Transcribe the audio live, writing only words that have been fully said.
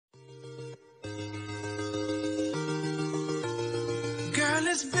Girl,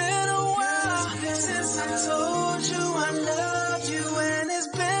 it's been a while since I told you I loved you, and it's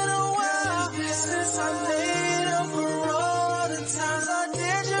been a while since I made up for all the times I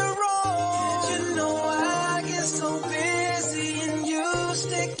did you wrong. You know I get so busy, and you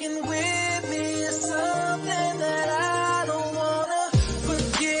sticking with me is something that I don't wanna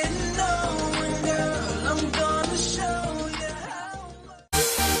forget. Knowing, girl, I'm gonna show you how much.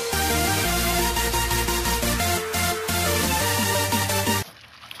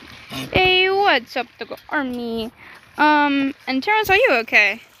 Hey, what's up, the army? And Terrence, are you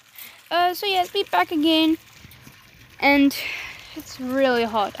okay? So yes, we back again, and it's really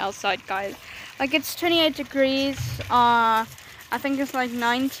hot outside, guys. Like, it's 28 degrees. I think it's like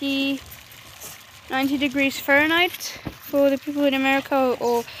 90 degrees Fahrenheit for the people in America,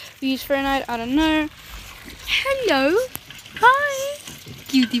 or who use Fahrenheit. I don't know. Hello, hi,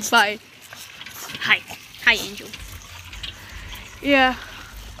 cutie pie. Hi, Angel. Yeah.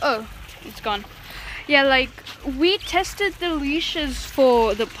 Oh, it's gone. Yeah, like, we tested the leashes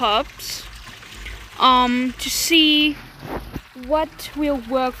for the pups to see what will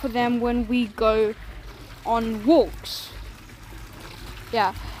work for them when we go on walks.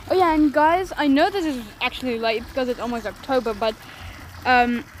 Yeah. Oh yeah, and guys, I know this is actually late because it's almost October, but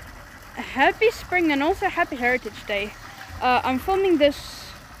happy spring and also happy Heritage Day. I'm filming this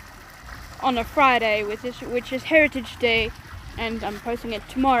on a Friday, which is Heritage Day, and I'm posting it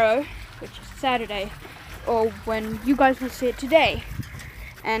tomorrow, which is Saturday, or when you guys will see it today.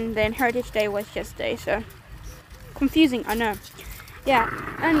 And then Heritage Day was yesterday, so confusing, I know. Yeah,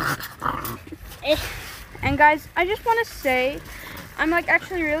 and guys, I just want to say, I'm like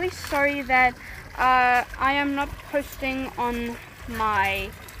actually really sorry that I am not posting on my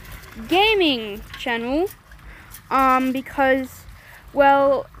gaming channel, because,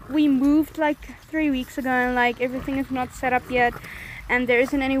 well, we moved like 3 weeks ago, and like everything is not set up yet, and there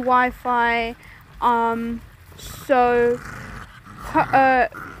isn't any Wi-Fi. So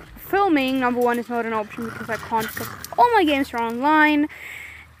filming, number one, is not an option because I can't, because all my games are online,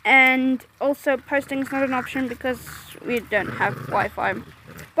 and also posting is not an option because we don't have Wi-Fi.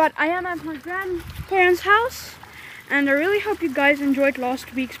 But I am at my grandparents' house, and I really hope you guys enjoyed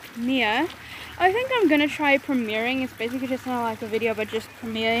last week's premiere. I think I'm gonna try premiering. It's basically just not like a video, but just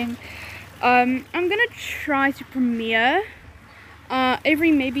premiering. I'm gonna try to premiere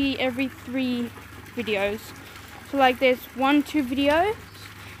maybe every 3 videos. So like there's 1-2 videos,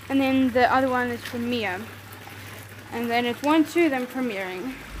 and then the other one is premiere, and then it's 1-2, then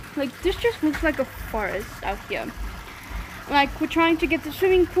premiering. Like, this just looks like a forest out here. Like, we're trying to get the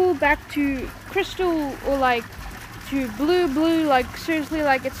swimming pool back to crystal, or like to blue, like seriously,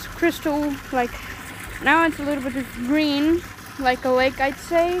 like it's crystal. Like, now it's a little bit of green, like a lake, I'd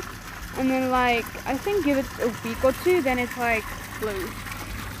say, and then like I think give it a week or 2, then it's like blue.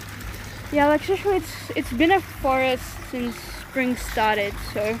 Yeah, like seriously, it's been a forest since spring started,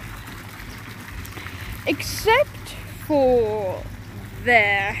 so except for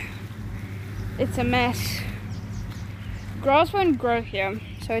there, it's a mess. Grass won't grow here,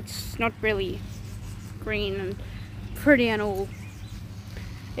 so it's not really green and pretty and all.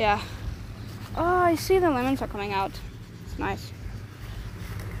 Yeah. Oh, I see the lemons are coming out. It's nice.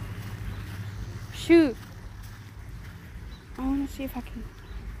 Shoot. I want to see if I can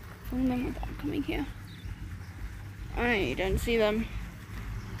film them without coming here. I don't see them.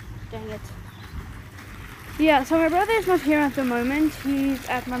 Dang it. Yeah, so my brother is not here at the moment. He's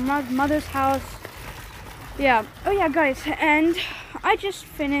at my mother's house. Yeah. Oh yeah, guys, and I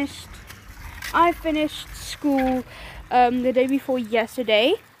finished school the day before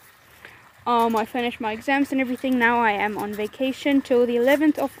yesterday. I finished my exams and everything. Now I am on vacation till the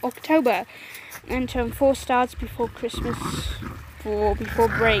 11th of October, and term 4 starts before Christmas, before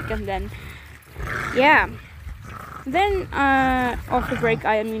break, and then yeah, then after break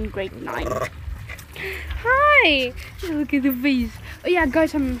I am in grade 9. Hi! Look at the face. Oh yeah,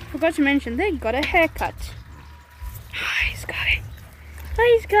 guys, I forgot to mention, they got a haircut. Hi, Sky.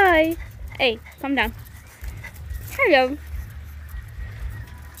 Hi, Sky. Hey, calm down. Hello.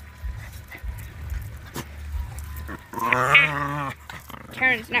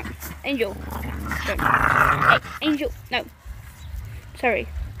 Terrence, no. Angel. Don't. Hey, Angel, no. Sorry.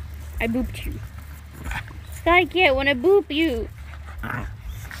 I booped you. Sky, yeah, I wanna boop you.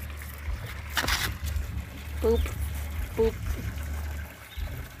 Boop. Boop.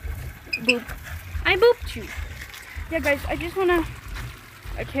 Boop. I booped you. Yeah, guys, I just wanna...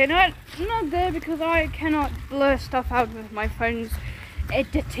 Okay, not there because I cannot blur stuff out with my phone's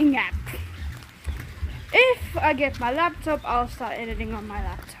editing app. If I get my laptop, I'll start editing on my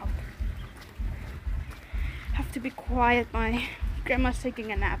laptop. Have to be quiet, my grandma's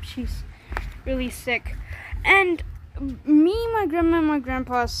taking a nap. She's really sick. And me, my grandma, and my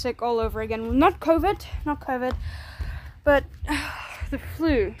grandpa are sick all over again. Not COVID, but the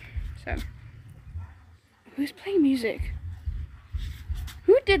flu. So, who's playing music?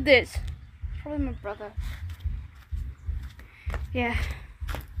 Who did this? Probably my brother. Yeah.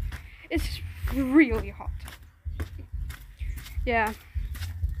 It's really hot. Yeah.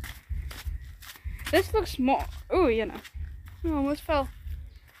 This looks more... Oh, you know. Oh, almost fell.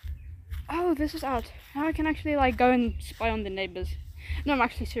 Oh, this is out. Now I can actually, like, go and spy on the neighbors. No, I'm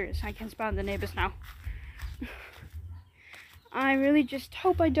actually serious. I can spy on the neighbors now. I really just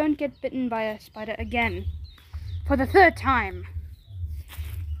hope I don't get bitten by a spider again. For the 3rd time.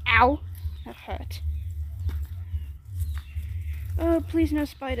 Ow. That hurt. Oh, please no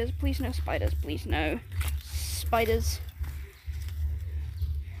spiders. Please no spiders. Please no spiders.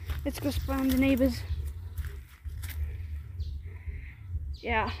 Let's go spy on the neighbors.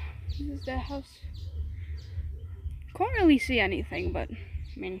 Yeah, this is their house. Can't really see anything, but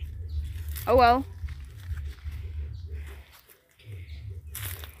I mean, oh well.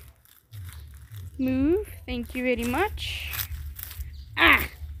 Move, thank you very much. Ah!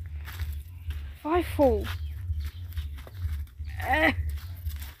 If I fall.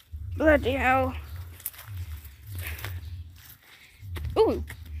 Bloody hell. Ooh.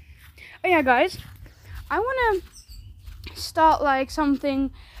 Oh yeah, guys. I want to start like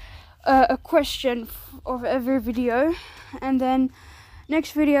something, a question of every video. And then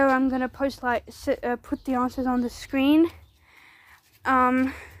next video I'm going to post like, put the answers on the screen.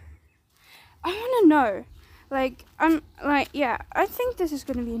 I want to know, like, yeah, I think this is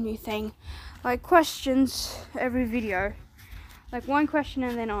going to be a new thing, like questions every video, like one question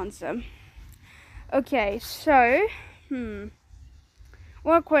and then answer. Okay, so,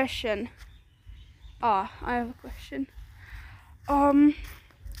 what question? I have a question.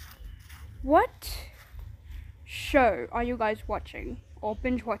 What show are you guys watching or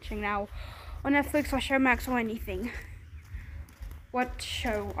binge watching now on Netflix or Showmax or anything? What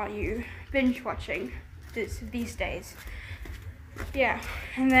show are you binge watching these days? Yeah,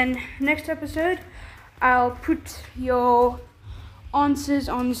 and then next episode I'll put your answers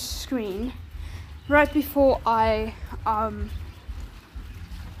on screen right before I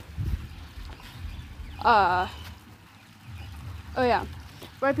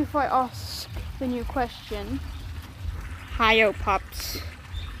right before I ask the new question. Hiyo pups.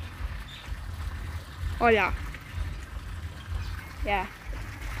 Hola. Yeah.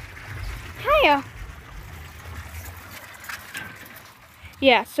 Hiya.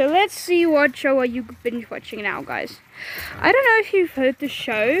 Yeah, so let's see what show are you binge watching now, guys. I don't know if you've heard the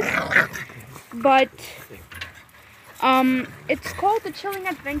show, but it's called The Chilling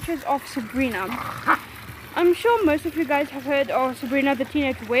Adventures of Sabrina. I'm sure most of you guys have heard of Sabrina the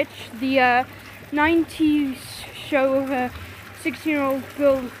Teenage Witch, the 90s show of a 16-year-old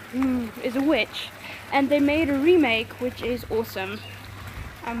girl who is a witch. And they made a remake, which is awesome.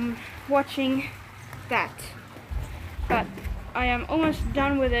 I'm watching that. But I am almost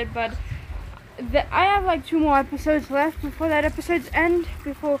done with it, but I have like 2 more episodes left before that episode's end,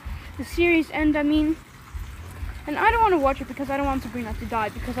 before the series end, I mean. And I don't want to watch it because I don't want Sabrina to die,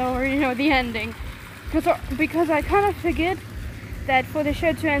 because I already know the ending. Because I kind of figured that for the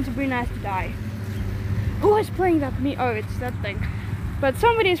show to end, Sabrina has to die. Who is playing that? Oh, it's that thing. But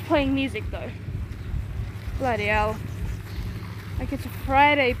somebody is playing music though. Bloody hell. Like, it's a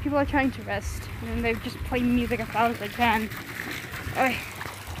Friday, people are trying to rest, and they just play music as loud as they can. Oy.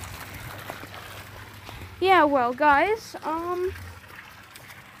 Yeah, well guys, I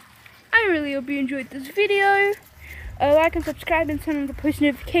really hope you enjoyed this video. Like and subscribe and turn on the post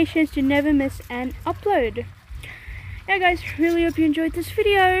notifications to never miss an upload. Yeah guys, really hope you enjoyed this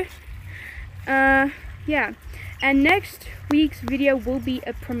video. Yeah, and next week's video will be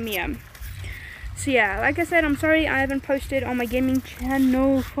a premiere. So yeah, like I said, I'm sorry I haven't posted on my gaming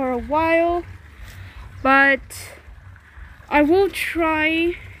channel for a while, but I will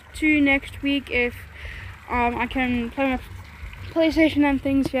try to next week if I can play my PlayStation and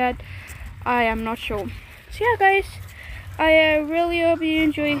things yet. I am not sure. So yeah guys, I really hope you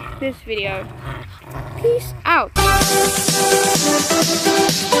enjoyed this video. Peace out.